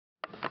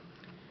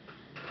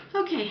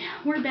Okay,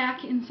 we're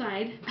back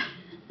inside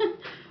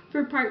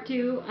for part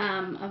 2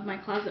 of my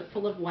closet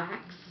full of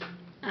wax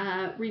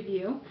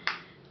review.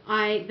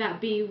 That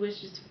bee was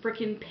just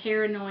freaking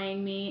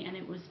paranoying me, and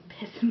it was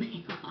pissing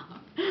me off.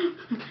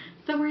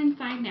 So we're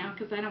inside now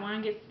because I don't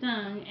want to get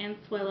stung and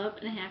swell up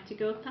and have to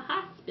go to the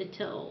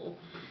hospital.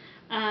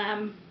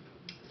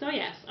 So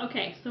yes,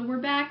 okay, so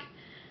we're back.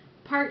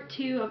 Part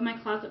 2 of my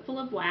closet full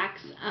of wax.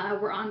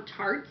 We're on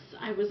tarts.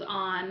 I was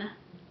on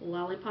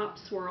Lollipop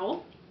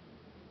Swirl.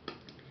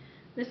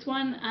 This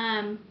one,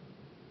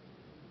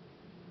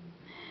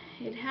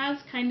 it has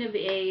kind of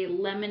a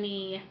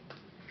lemony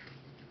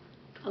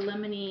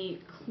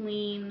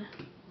clean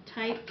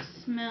type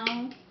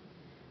smell,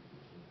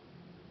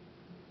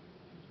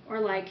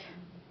 or like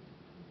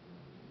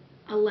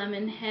a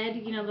lemon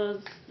head, you know,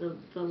 those the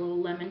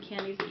little lemon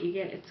candies that you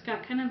get. It's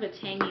got kind of a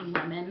tangy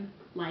lemon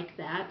like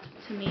that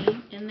to me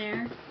in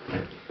there.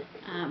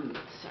 Sorry,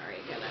 I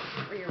gotta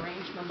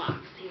rearrange my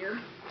box here.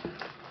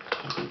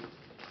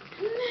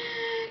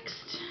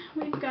 Next,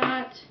 we've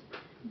got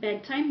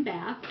Bedtime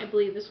Bath. I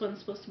believe this one's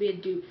supposed to be a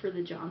dupe for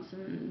the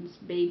Johnson's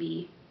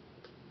Baby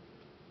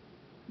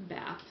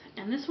Bath.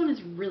 And this one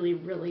is really,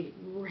 really,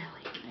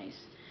 really nice.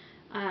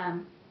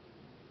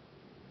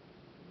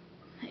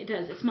 It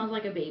does. It smells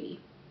like a baby.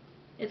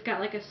 It's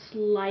got like a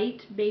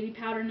slight baby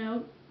powder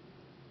note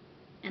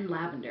and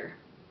lavender.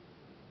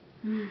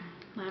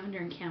 Lavender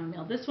and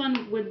chamomile. This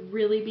one would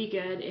really be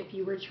good if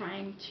you were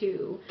trying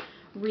to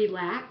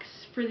relax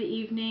for the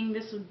evening.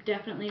 This would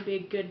definitely be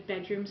a good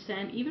bedroom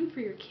scent, even for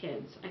your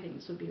kids. I think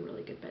this would be a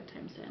really good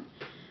bedtime scent.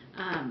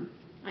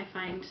 I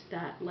find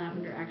that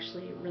lavender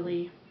actually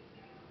really...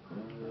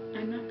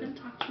 I'm not going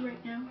to talk to you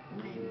right now.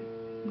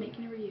 I'm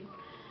making a review.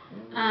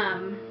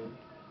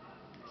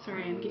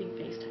 Sorry, I'm getting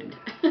FaceTimed.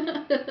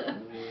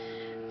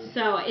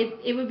 So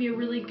it would be a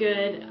really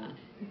good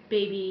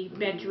baby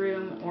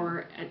bedroom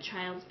or a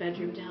child's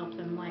bedroom to help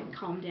them like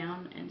calm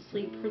down and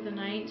sleep for the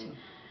night.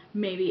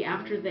 Maybe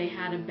after they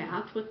had a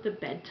bath with the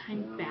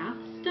bedtime bath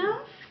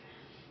stuff.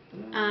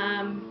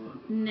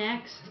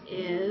 Next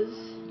is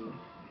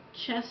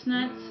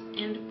chestnuts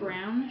and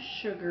brown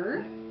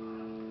sugar.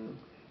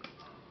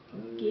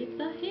 Get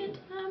the hint,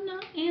 I'm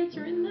not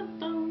answering the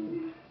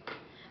phone.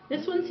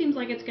 This one seems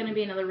like it's going to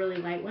be another really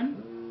light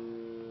one.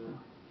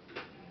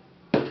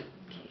 Okay,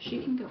 she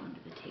can go under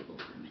the table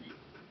for a minute.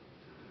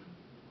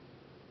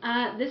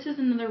 This is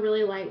another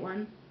really light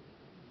one.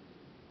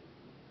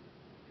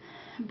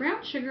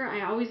 Brown sugar I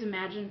always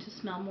imagine to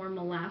smell more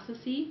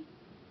molassesy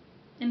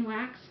in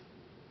wax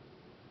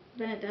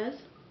than it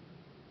does.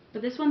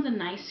 But this one's a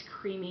nice,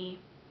 creamy,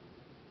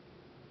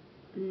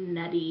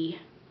 nutty,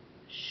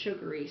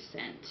 sugary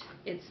scent.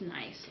 It's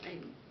nice. I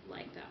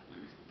like that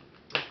one.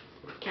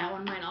 That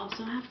one might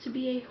also have to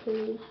be a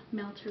whole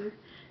melter.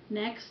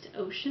 Next,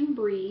 Ocean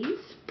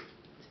Breeze.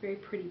 It's very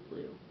pretty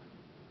blue.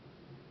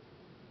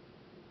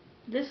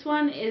 This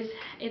one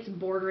it's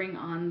bordering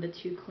on the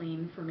too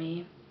clean for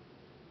me.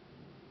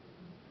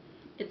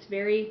 It's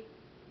very,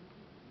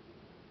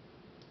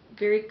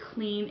 very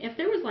clean. If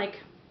there was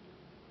like,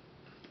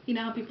 you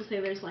know how people say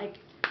there's like,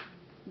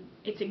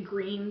 it's a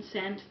green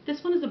scent.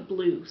 This one is a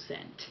blue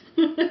scent,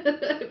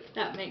 if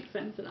that makes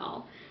sense at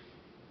all.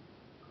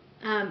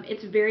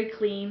 It's very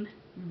clean,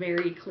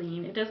 very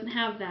clean. It doesn't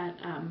have that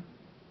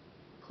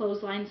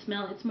clothesline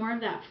smell. It's more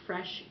of that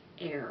fresh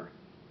air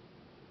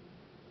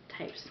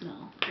type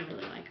smell. I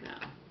really like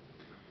that.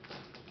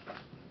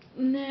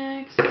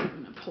 Next,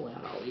 I'm going to pull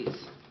out all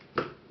these.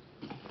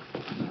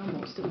 Well,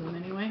 most of them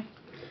anyway,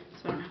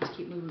 so I don't have to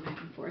keep moving back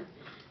and forth.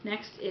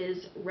 Next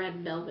is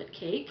Red Velvet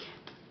Cake.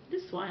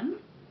 This one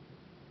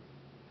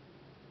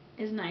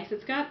is nice.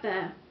 It's got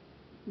the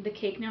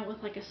cake note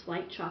with like a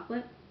slight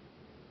chocolate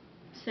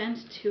scent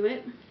to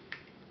it.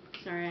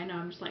 Sorry, I know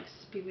I'm just like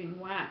spewing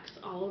wax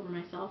all over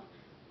myself.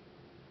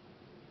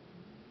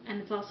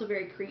 And it's also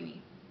very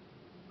creamy.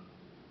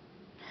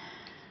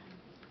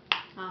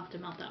 I'll have to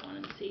melt that one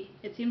and see.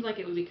 It seems like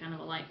it would be kind of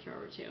a light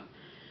thrower too.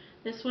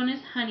 This one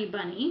is Honey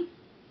Bunny.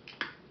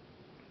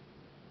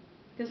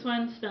 This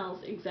one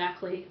smells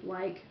exactly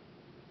like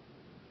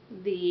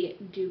the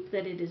dupe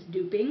that it is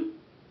duping.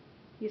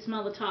 You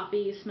smell the toffee,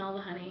 you smell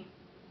the honey.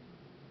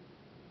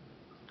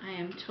 I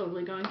am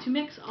totally going to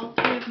mix all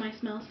 3 of my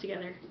smells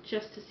together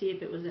just to see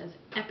if it was as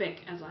epic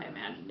as I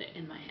imagined it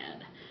in my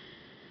head.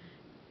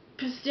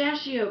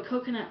 Pistachio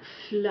Coconut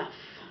Fluff.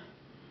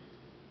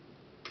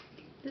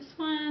 This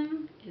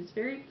one is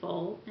very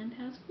full and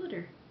has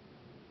glitter.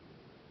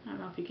 I don't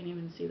know if you can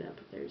even see that,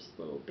 but there's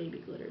little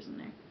baby glitters in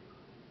there.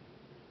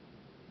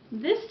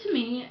 This to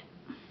me,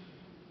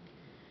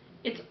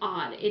 it's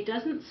odd. It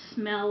doesn't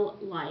smell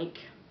like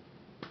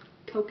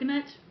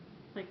coconut,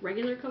 like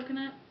regular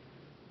coconut.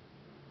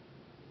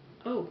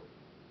 Oh.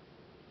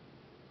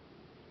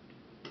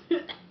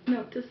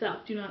 Note to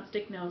self, do not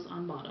stick nose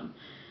on bottom.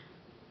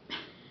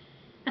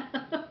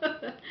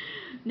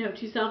 Note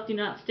to self, do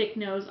not stick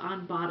nose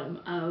on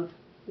bottom of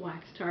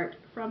wax tart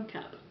from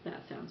cup.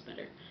 That sounds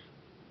better.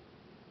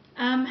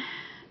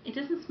 It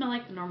doesn't smell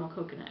like the normal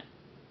coconut.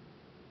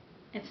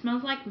 It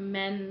smells like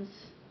men's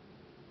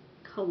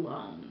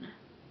cologne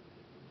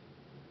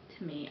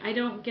to me. I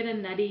don't get a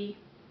nutty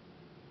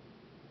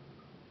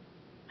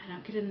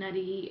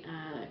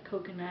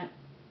coconut.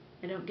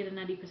 I don't get a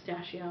nutty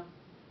pistachio.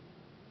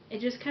 It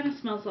just kind of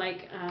smells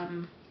like,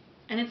 and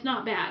it's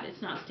not bad.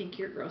 It's not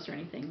stinky or gross or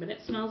anything, but it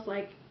smells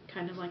like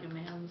kind of like a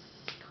man's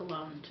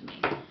cologne to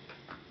me.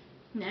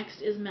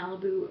 Next is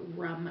Malibu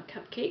Rum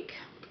Cupcake.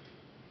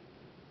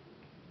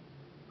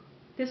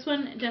 This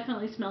one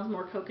definitely smells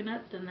more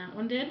coconut than that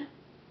one did,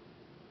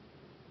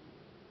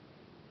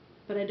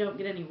 but I don't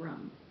get any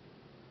rum.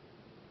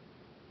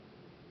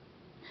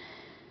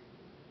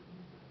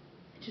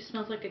 It just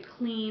smells like a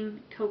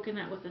clean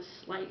coconut with a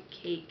slight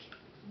cake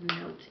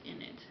note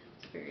in it.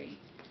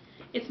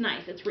 It's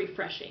nice. It's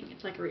refreshing.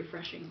 It's like a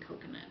refreshing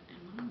coconut.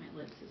 And one of my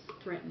lids is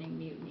threatening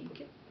mutiny.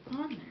 Get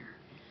on there.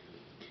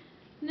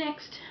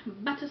 Next,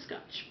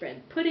 butterscotch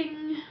bread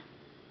pudding.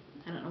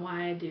 I don't know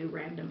why I do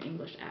random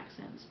English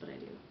accents, but I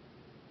do.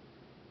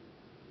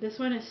 This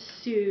one is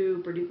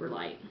super duper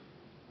light.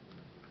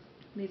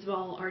 These have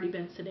all already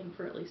been sitting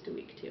for at least a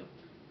week too.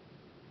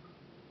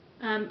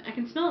 I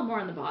can smell it more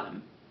on the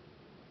bottom.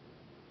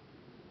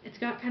 It's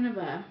got kind of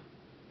a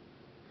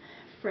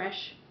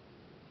fresh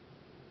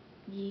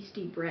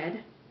yeasty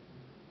bread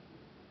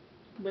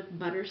with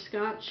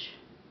butterscotch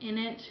in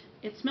it.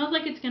 It smells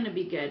like it's going to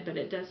be good, but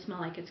it does smell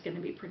like it's going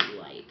to be pretty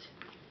light.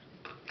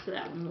 So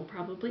that one will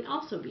probably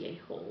also be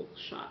a whole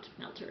shot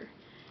melter.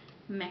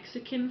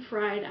 Mexican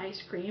fried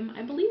ice cream.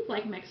 I believe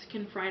like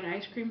Mexican fried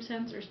ice cream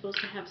scents are supposed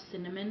to have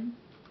cinnamon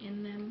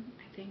in them,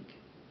 I think.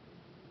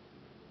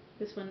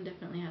 This one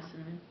definitely has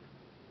cinnamon.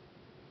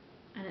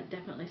 And it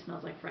definitely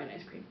smells like fried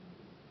ice cream.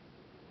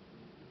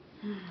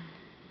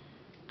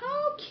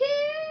 Oh,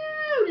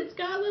 cute! It's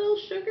got little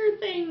sugar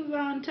things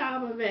on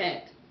top of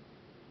it.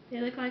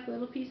 They look like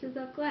little pieces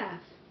of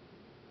glass.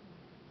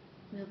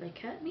 Will they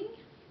cut me?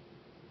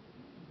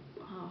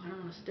 Oh, I don't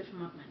want to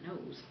stiffen up my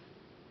nose.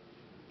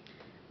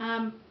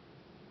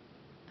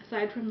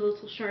 Aside from the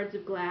little shards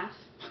of glass,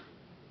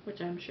 which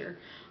I'm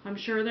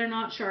sure they're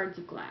not shards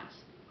of glass.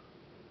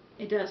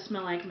 It does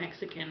smell like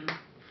Mexican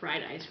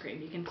fried ice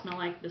cream. You can smell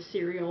like the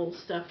cereal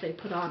stuff they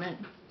put on it.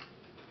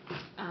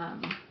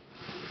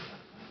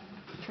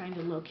 Trying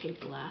to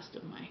locate the last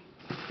of my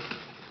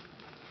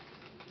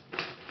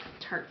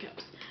tart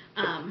cups.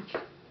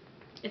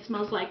 It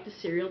smells like the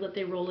cereal that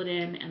they roll it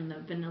in, and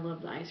the vanilla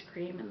of the ice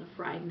cream, and the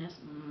friedness.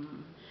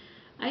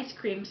 Ice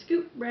cream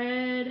scoop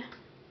bread.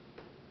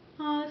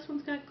 Oh, this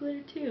one's got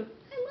glitter too.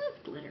 I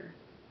love glitter.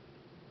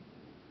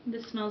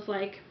 This smells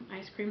like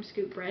ice cream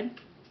scoop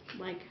bread,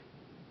 like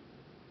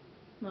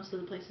most of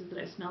the places that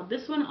I've smelled.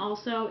 This one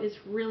also is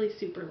really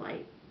super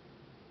light.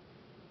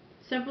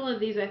 Several of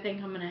these I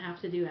think I'm going to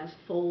have to do as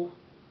full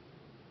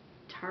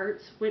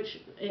tarts, which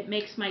it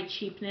makes my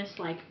cheapness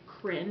like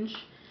cringe.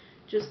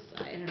 Just,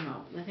 I don't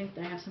know, I think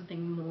I have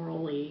something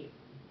morally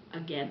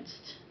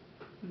against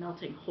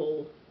melting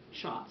whole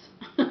shots.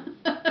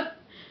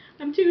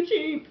 I'm too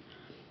cheap.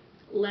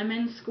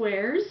 Lemon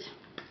squares.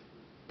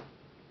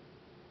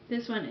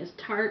 This one is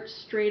tart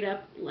straight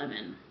up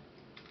lemon.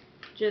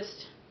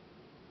 Just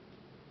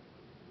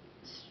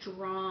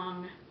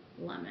strong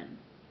lemon.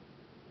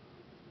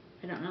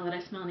 I don't know that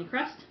I smell any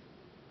crust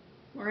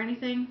or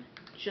anything,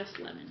 just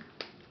lemon.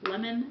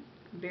 Lemon,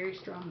 very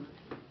strong lemon.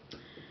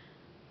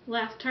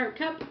 Last tart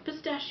cup,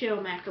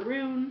 pistachio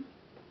macaroon.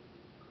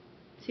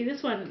 See,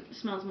 this one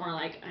smells more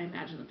like I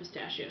imagine the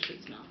pistachio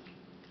should smell.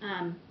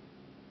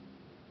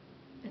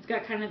 It's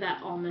got kind of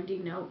that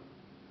almondy note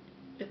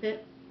with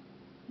it,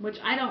 which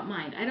I don't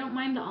mind. I don't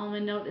mind the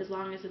almond note as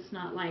long as it's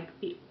not like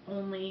the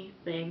only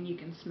thing you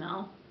can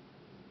smell.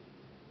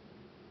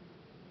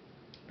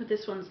 But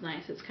this one's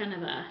nice. It's kind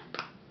of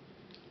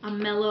a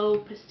mellow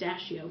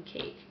pistachio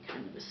cake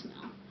kind of a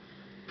smell.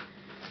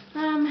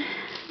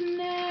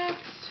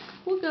 Next,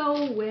 we'll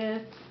go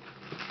with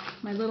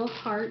my little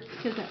hearts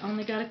because I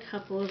only got a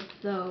couple of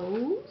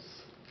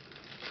those.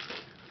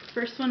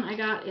 First one I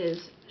got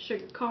is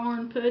sugar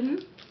corn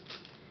pudding.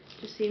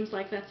 Just seems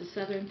like that's a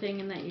southern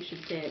thing and that you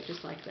should say it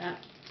just like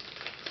that.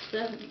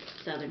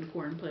 Southern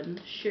corn pudding.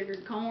 Sugar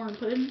corn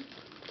pudding.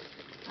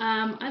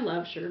 I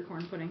love sugar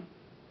corn pudding.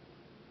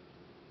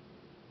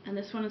 And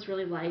this one is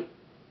really light.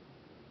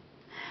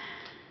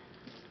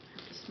 I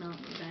have to smell it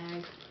in the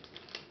bag.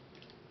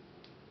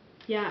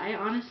 Yeah, I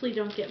honestly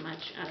don't get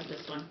much out of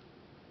this one.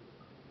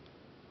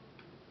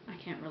 I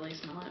can't really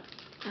smell it.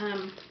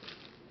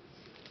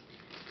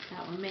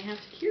 That one may have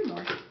to cure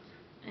more.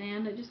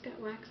 And I just got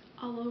wax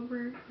all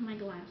over my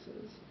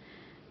glasses.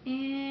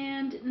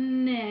 And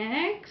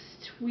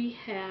next we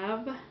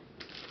have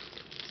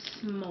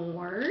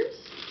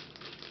s'mores.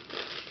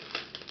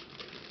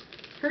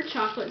 Her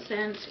chocolate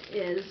scent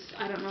is,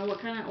 I don't know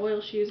what kind of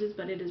oil she uses,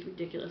 but it is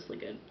ridiculously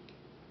good.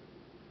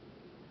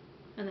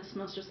 And this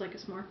smells just like a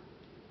s'more.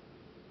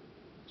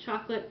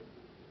 Chocolate,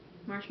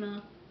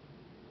 marshmallow.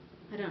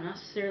 I don't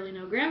necessarily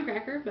know graham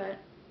cracker, but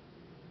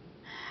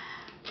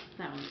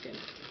that one's good.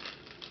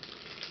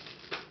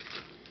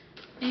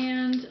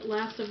 And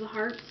last of the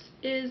hearts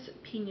is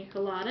pina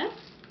colada.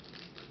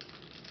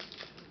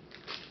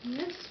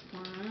 This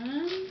one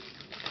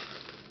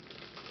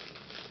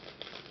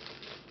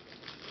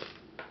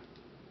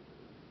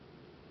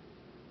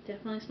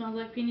smells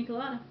like pina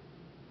colada.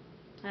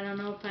 I don't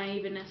know if I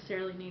even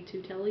necessarily need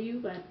to tell you,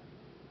 but it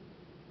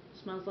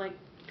smells like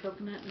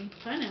coconut and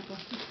pineapple.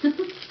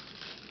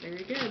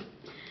 Very good.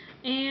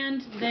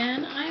 And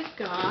then I've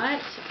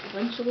got a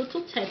bunch of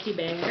little teddy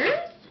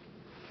bears.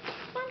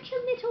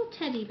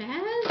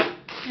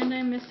 And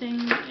I'm missing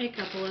a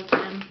couple of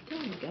them.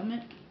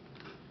 Dadgummit.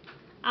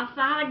 I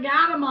thought I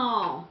got them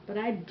all, but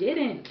I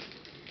didn't.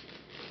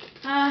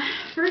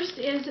 First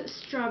is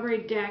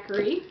Strawberry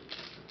Daiquiri.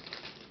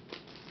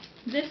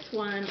 This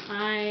one,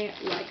 I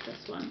like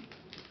this one.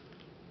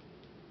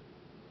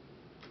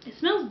 It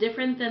smells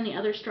different than the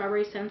other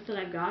strawberry scents that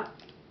I've got.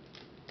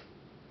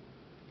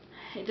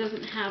 It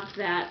doesn't have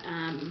that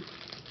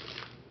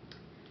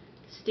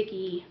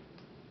sticky,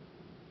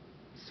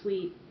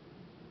 sweet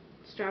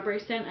strawberry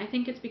scent. I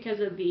think it's because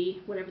of the,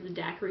 whatever the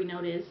daiquiri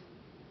note is,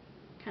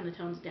 kind of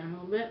tones down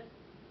a little bit.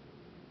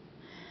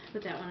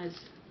 But that one is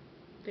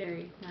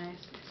very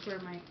nice. I swear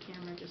my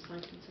camera just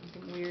like did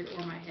something weird,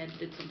 or my head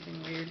did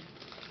something weird.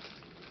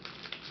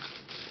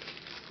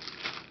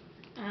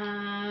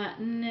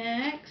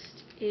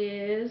 Next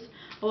is,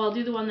 oh, I'll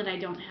do the one that I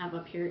don't have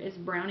up here, is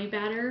Brownie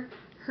Batter.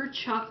 Her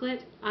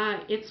chocolate,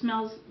 it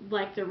smells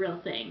like the real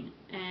thing,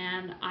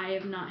 and I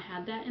have not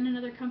had that in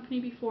another company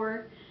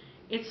before.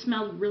 It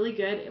smelled really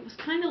good. It was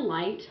kind of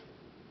light.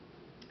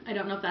 I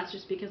don't know if that's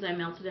just because I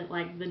melted it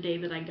like the day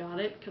that I got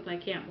it, because I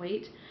can't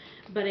wait,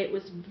 but it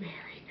was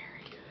very,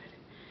 very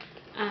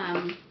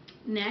good.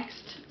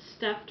 Next,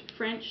 Stuffed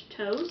French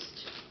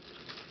Toast.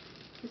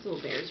 These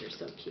little bears are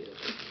so cute.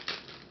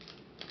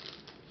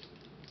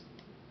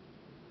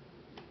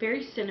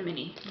 Very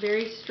cinnamony,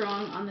 very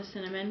strong on the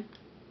cinnamon.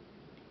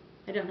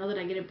 I don't know that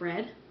I get a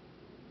bread,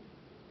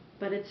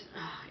 but it's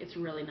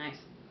really nice.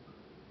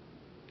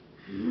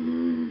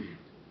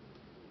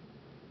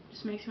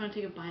 Just makes me want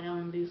to take a bite out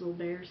of these little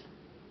bears.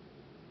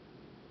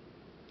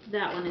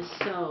 That one is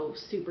so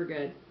super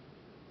good.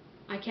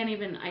 I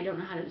don't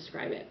know how to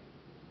describe it.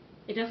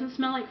 It doesn't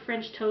smell like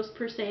French toast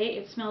per se.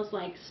 It smells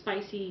like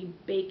spicy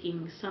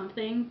baking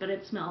something, but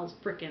it smells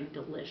frickin'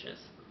 delicious.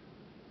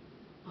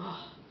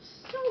 Oh,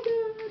 so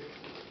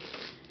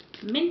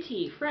good.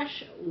 Minty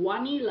Fresh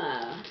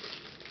Vanilla.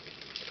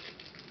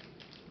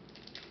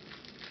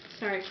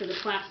 Sorry for the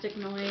plastic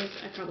noise.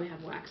 I probably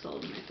have wax all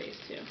over my face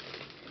too.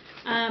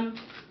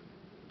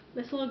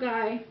 This little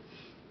guy,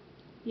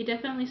 you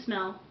definitely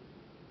smell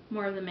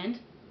more of the mint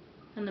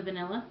than the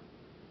vanilla,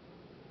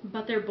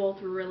 but they're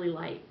both really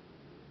light.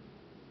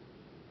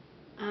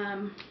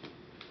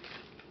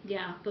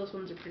 Yeah, those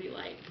ones are pretty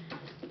light.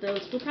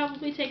 Those will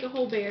probably take a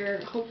whole bear.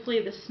 Hopefully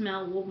the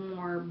smell will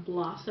more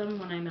blossom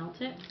when I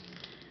melt it.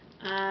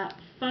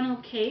 Funnel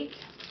cake.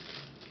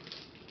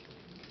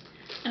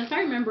 And if I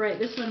remember right,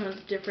 this one was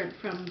different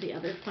from the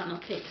other funnel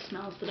cake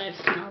smells that I've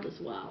smelled as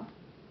well.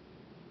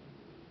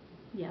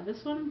 Yeah,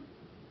 this one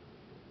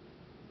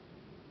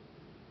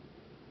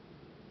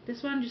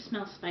just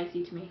smells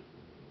spicy to me.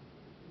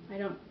 I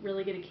don't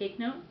really get a cake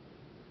note.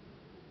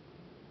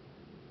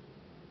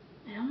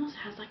 It almost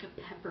has like a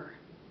pepper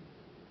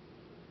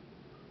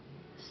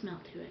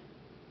smell to it.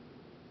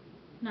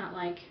 Not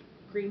like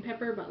green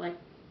pepper, but like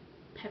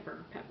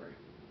pepper.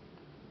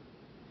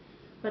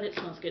 But it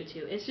smells good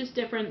too. It's just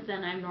different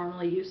than I'm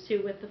normally used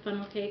to with the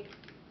funnel cake.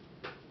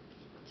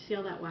 See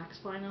all that wax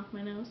flying off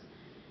my nose?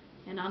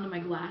 And onto my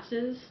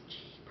glasses.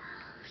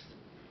 Jeepers.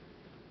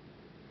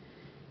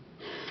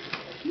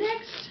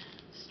 Next,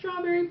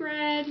 strawberry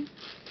bread.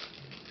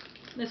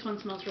 This one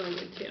smells really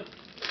good too.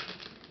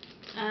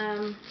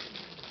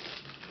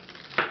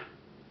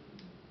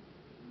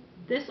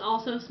 This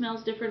also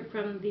smells different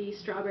from the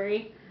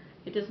strawberry.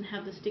 It doesn't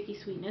have the sticky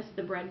sweetness.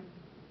 The bread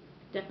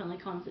definitely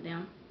calms it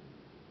down.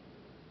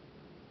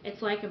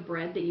 It's like a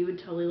bread that you would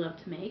totally love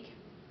to make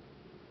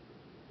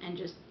and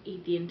just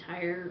eat the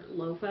entire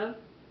loaf of.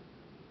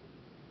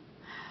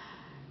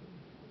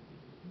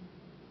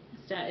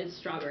 It's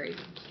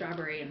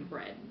strawberry and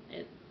bread.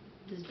 It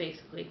is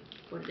basically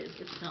what it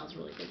is. It smells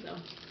really good though.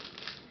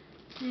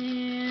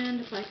 And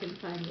if I can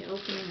find the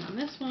opening on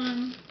this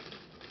one.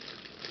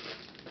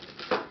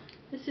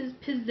 This is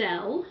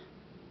Pizzelle.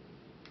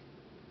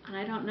 And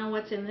I don't know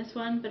what's in this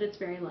one, but it's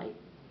very light.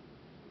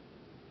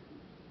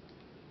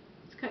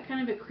 It's got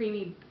kind of a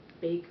creamy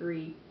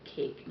bakery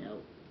cake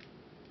note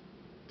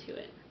to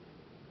it.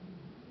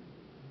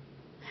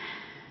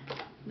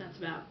 That's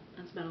about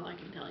all I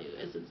can tell you,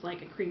 is it's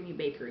like a creamy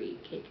bakery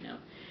cake note.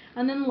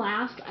 And then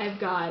last, I've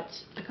got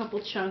a couple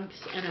chunks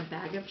and a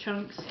bag of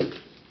chunks.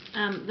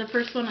 The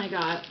first one I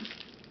got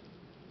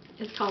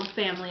is called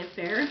Family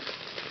Affair.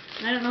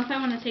 And I don't know if I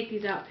want to take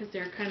these out because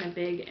they're kind of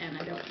big and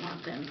I don't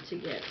want them to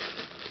get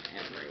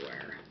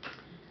everywhere.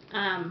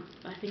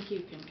 I think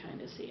you can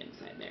kind of see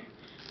inside there.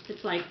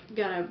 It's like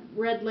got a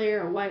red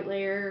layer, a white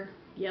layer,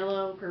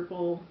 yellow,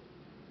 purple,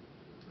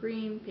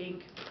 green,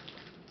 pink.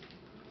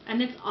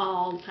 And it's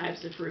all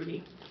types of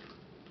fruity.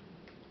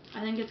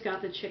 I think it's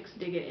got the Chicks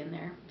Dig It in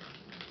there.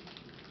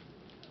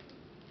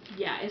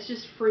 Yeah, it's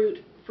just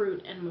fruit,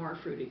 and more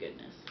fruity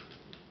goodness.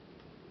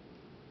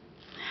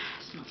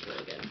 Smells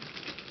really good.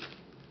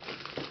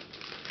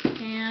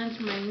 And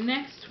my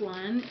next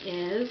one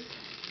is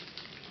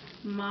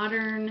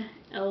Modern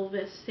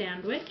Elvis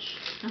Sandwich.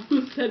 I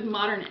almost said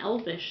Modern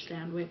Elvish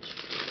Sandwich.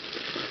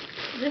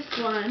 This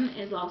one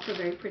is also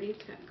very pretty.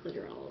 It's got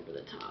glitter all over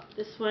the top.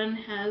 This one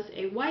has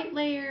a white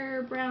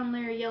layer, brown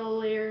layer, yellow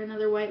layer,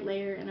 another white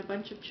layer, and a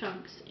bunch of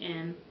chunks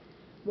in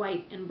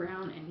white and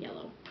brown and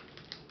yellow.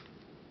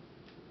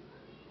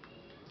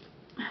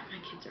 Oh, my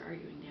kids are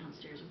arguing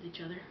downstairs with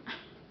each other.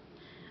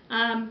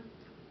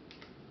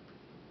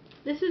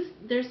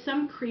 There's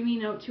some creamy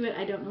note to it.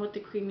 I don't know what the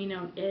creamy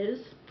note is.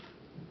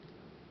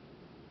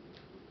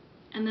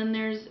 And then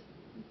there's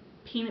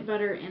peanut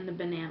butter and the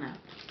banana.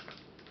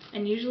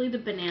 And usually the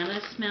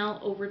banana smell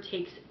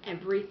overtakes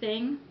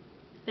everything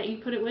that you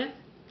put it with.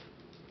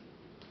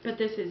 But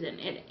this isn't.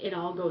 It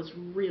all goes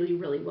really,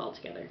 really well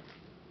together.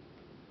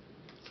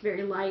 It's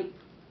very light.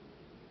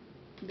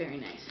 Very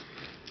nice.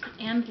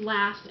 And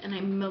last, and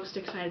I'm most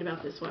excited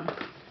about this one,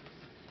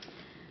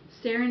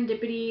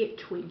 Serendipity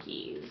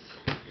Twinkies.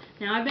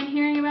 Now I've been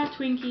hearing about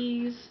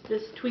Twinkies,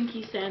 this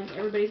Twinkie scent.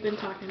 Everybody's been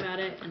talking about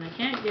it, and I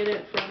can't get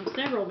it from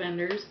several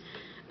vendors.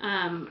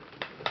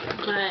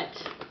 But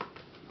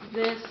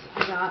this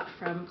I got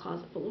from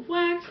Closet Full of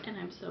Wax, and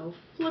I'm so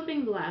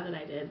flipping glad that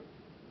I did.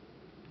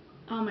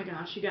 Oh my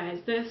gosh, you guys,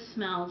 this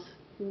smells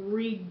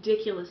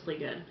ridiculously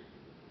good.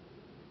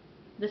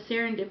 The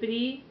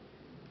Serendipity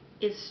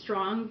is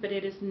strong, but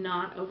it is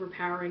not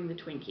overpowering the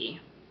Twinkie.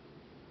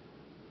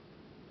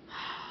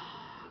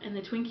 And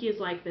the Twinkie is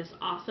like this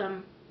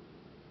awesome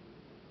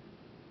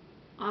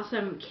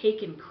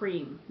cake and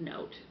cream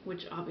note,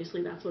 which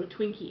obviously that's what a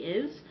Twinkie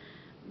is,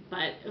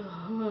 but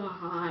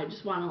I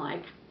just want to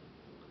like,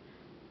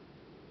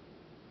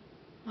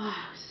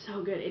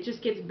 so good. It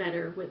just gets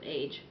better with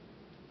age.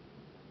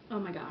 Oh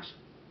my gosh.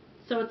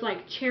 So it's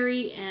like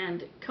cherry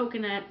and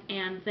coconut,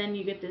 and then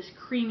you get this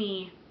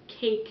creamy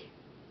cake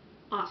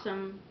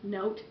awesome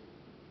note.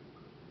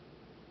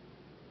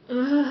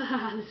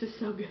 This is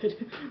so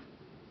good.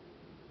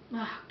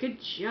 Good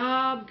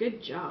job,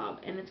 good job.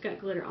 And it's got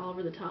glitter all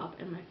over the top,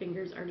 and my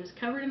fingers are just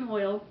covered in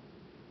oil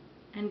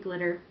and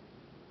glitter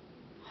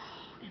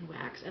and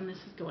wax, and this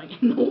is going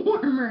in the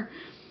warmer.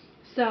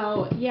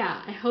 So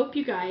yeah, I hope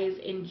you guys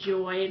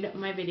enjoyed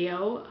my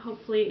video.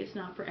 Hopefully it's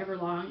not forever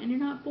long and you're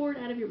not bored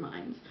out of your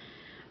minds.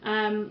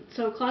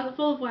 So Closet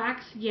Full of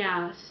Wax,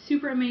 yeah,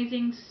 super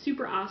amazing,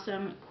 super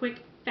awesome,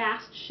 quick,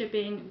 fast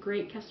shipping,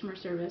 great customer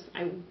service.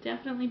 I will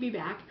definitely be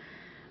back.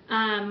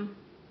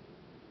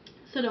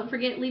 So don't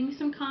forget, leave me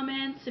some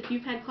comments. If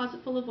you've had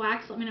Closet Full of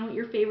Wax, let me know what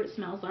your favorite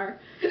smells are.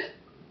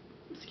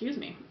 Excuse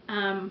me.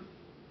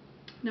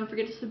 Don't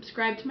forget to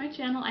subscribe to my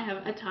channel. I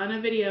have a ton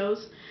of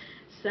videos.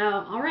 So,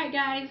 alright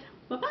guys,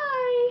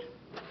 bye-bye!